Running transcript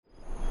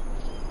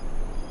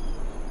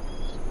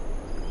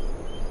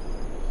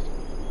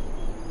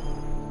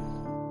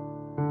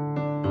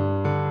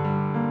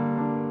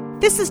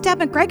This is Deb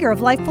McGregor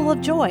of Life Full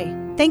of Joy.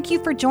 Thank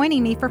you for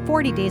joining me for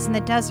 40 Days in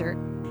the Desert.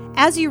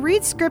 As you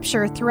read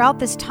Scripture throughout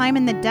this time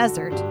in the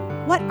desert,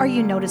 what are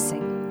you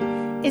noticing?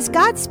 Is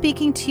God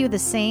speaking to you the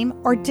same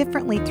or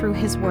differently through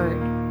His Word?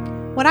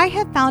 What I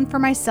have found for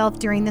myself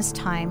during this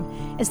time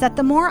is that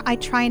the more I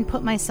try and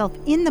put myself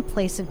in the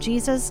place of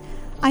Jesus,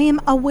 I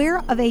am aware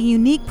of a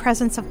unique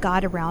presence of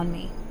God around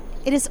me.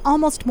 It is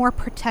almost more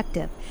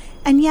protective,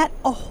 and yet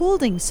a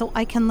holding so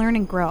I can learn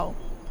and grow.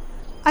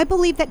 I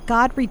believe that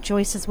God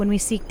rejoices when we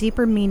seek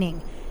deeper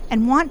meaning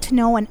and want to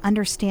know and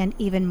understand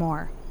even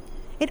more.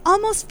 It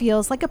almost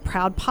feels like a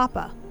proud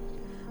papa.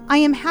 I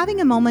am having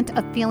a moment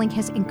of feeling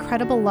His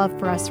incredible love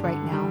for us right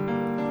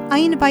now. I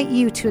invite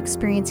you to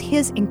experience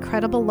His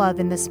incredible love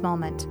in this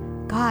moment.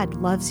 God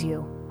loves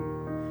you.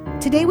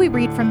 Today we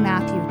read from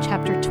Matthew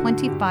chapter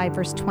 25,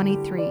 verse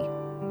 23.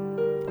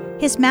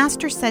 His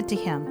master said to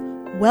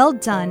him, "Well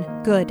done,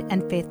 good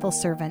and faithful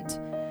servant.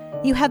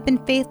 You have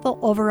been faithful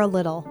over a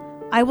little.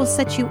 I will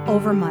set you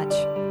over much.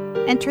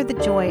 Enter the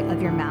joy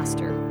of your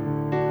master."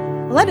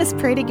 Let us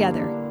pray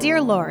together.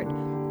 Dear Lord,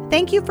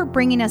 thank you for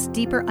bringing us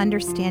deeper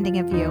understanding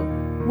of you.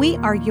 We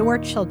are your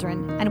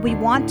children, and we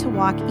want to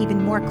walk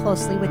even more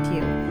closely with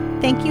you.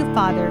 Thank you,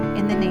 Father,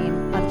 in the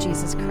name of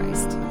Jesus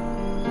Christ.